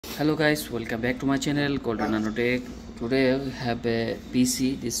Hello guys, welcome back to my channel Golden Nanotech. Today we have a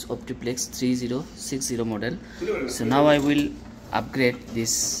PC, this Optiplex 3060 model. So now I will upgrade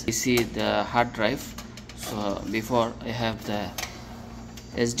this PC, the hard drive. So before I have the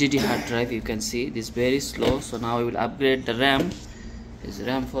SDD hard drive, you can see this very slow. So now I will upgrade the RAM. This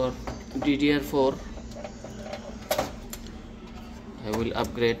RAM for DDR4. I will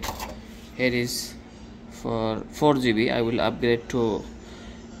upgrade. Here is for 4 GB. I will upgrade to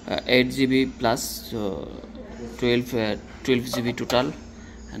 8 GB plus, so 12 GB total.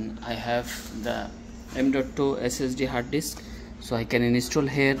 And I have the M.2 SSD hard disk, so I can install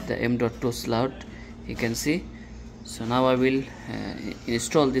here the M.2 slot, you can see. So now I will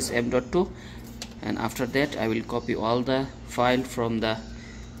install this M.2, and after that I will copy all the file from the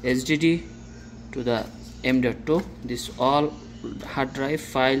SDD to the M.2. This all hard drive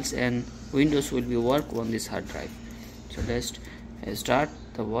files and Windows will be work on this hard drive. So let's start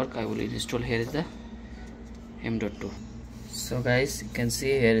the work. I will install here is the M.2. So guys, you can see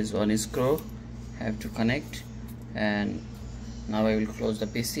here is one screw, have to connect, and now I will close the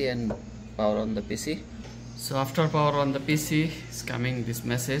PC and power on the PC. So after power on the PC is coming this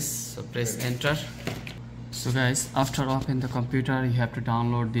message, so press enter. So guys, after open the computer, you have to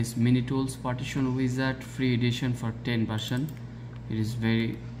download this Mini Tools Partition Wizard free edition for 10 version. It is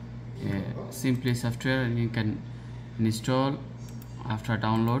very simple software, and you can install. After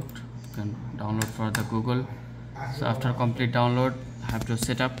download, you can download for the Google. So after complete download, have to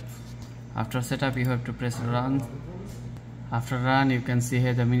set up. After setup, you have to press run. After run, you can see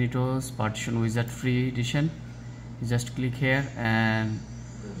here the Mini Tools Partition Wizard free edition. You just click here, and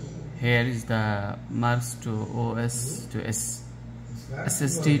here is the marks to OS to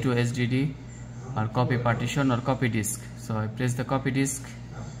SSD to SDD, or copy partition or copy disk. So I press the copy disk,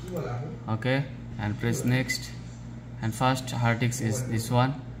 okay, and press next. And first hard disk is this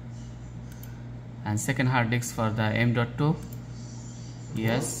one, and second hard disk for the M.2,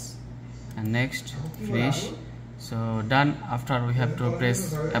 yes, and next finish. So done. After we have to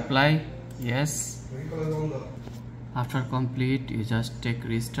press apply, yes. After complete, you just take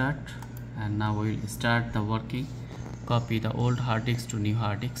restart, and now we will start the working. Copy the old hard disk to new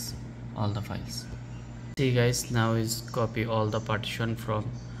hard disk, all the files. See guys, now is copy all the partition from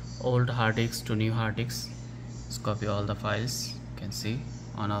old hard disk to new hard disk. Let's copy all the files. You can see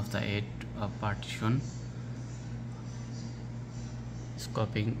one of the 8 partition. It's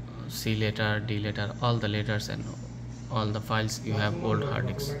copying C letter, D letter, all the letters and all the files you have old hard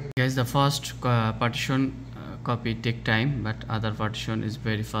disks. Guys, the first partition copy take time, but other partition is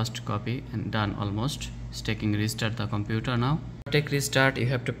very fast copy and done almost. It's taking restart the computer now. To take restart, you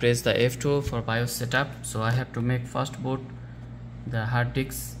have to press the F2 for BIOS setup. So I have to make first boot the hard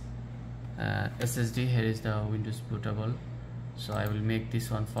disk. SSD, here is the Windows bootable, so I will make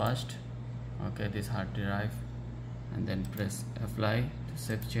this one first, okay, this hard drive, and then press apply to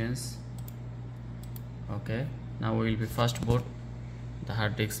save change. Okay, now we will be first boot the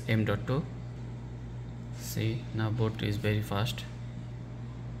hard disk M.2. See, now boot is very fast,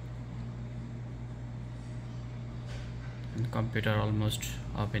 and computer almost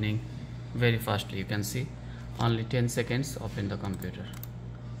opening very fastly. You can see only 10 seconds open the computer.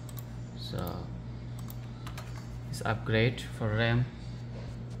 So this upgrade for RAM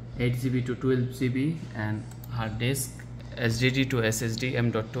 8 GB to 12 GB and hard disk SDD to SSD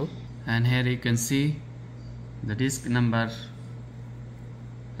M.2, and here you can see the disk number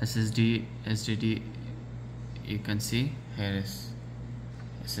SSD SDD. You can see here is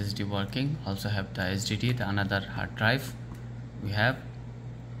SSD working, also have the SDD, the another hard drive we have.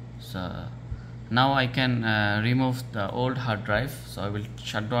 So now I can remove the old hard drive. So I will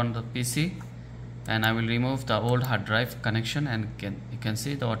shut down the PC, and I will remove the old hard drive connection, and you can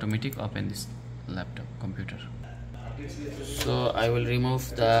see the automatic open this laptop computer. So I will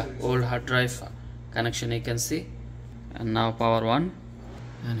remove the old hard drive connection, you can see, and now power on,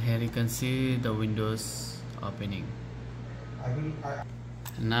 and here you can see the Windows opening.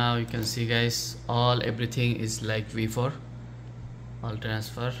 Now you can see guys, everything is like before, all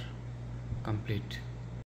transfer complete.